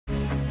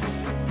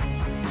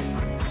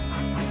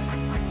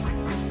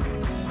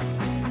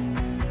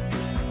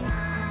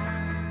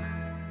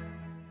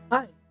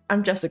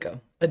I'm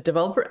Jessica, a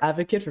developer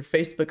advocate for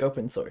Facebook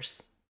open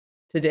source.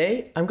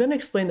 Today, I'm going to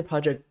explain the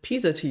project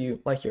Pysa to you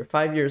like you're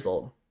 5 years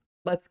old.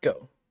 Let's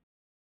go.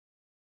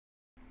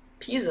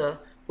 Pysa,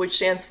 which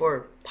stands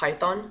for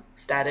Python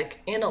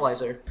Static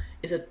Analyzer,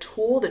 is a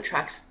tool that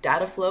tracks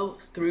data flow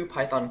through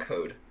Python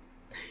code.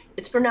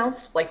 It's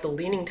pronounced like the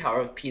Leaning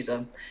Tower of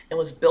Pisa and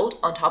was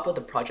built on top of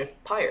the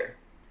project Pyre.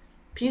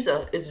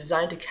 Pysa is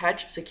designed to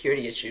catch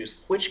security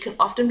issues, which can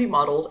often be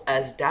modeled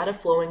as data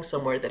flowing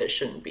somewhere that it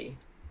shouldn't be.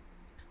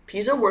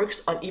 Pysa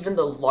works on even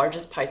the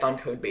largest Python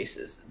code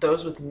bases,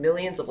 those with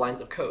millions of lines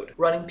of code.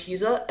 Running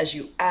Pysa as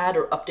you add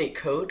or update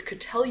code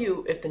could tell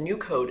you if the new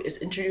code is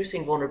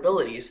introducing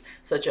vulnerabilities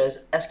such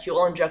as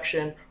SQL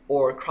injection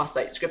or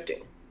cross-site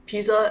scripting.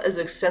 Pysa is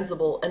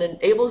extensible and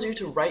enables you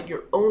to write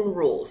your own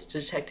rules to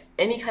detect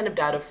any kind of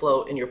data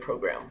flow in your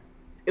program.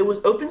 It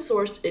was open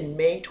sourced in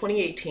May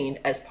 2018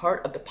 as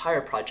part of the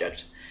Pyre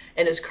project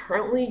and is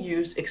currently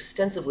used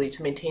extensively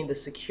to maintain the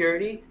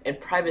security and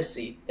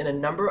privacy in a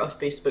number of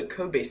Facebook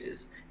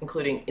codebases,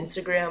 including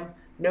Instagram,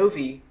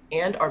 Novi,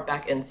 and our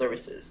backend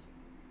services.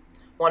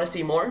 Want to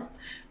see more?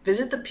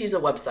 Visit the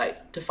Pysa website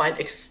to find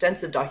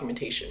extensive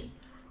documentation,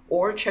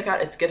 or check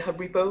out its GitHub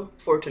repo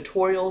for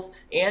tutorials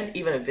and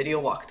even a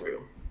video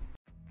walkthrough.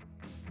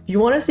 If you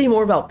want to see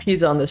more about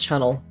Pysa on this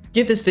channel,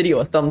 give this video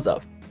a thumbs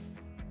up.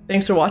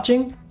 Thanks for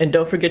watching, and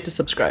don't forget to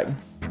subscribe.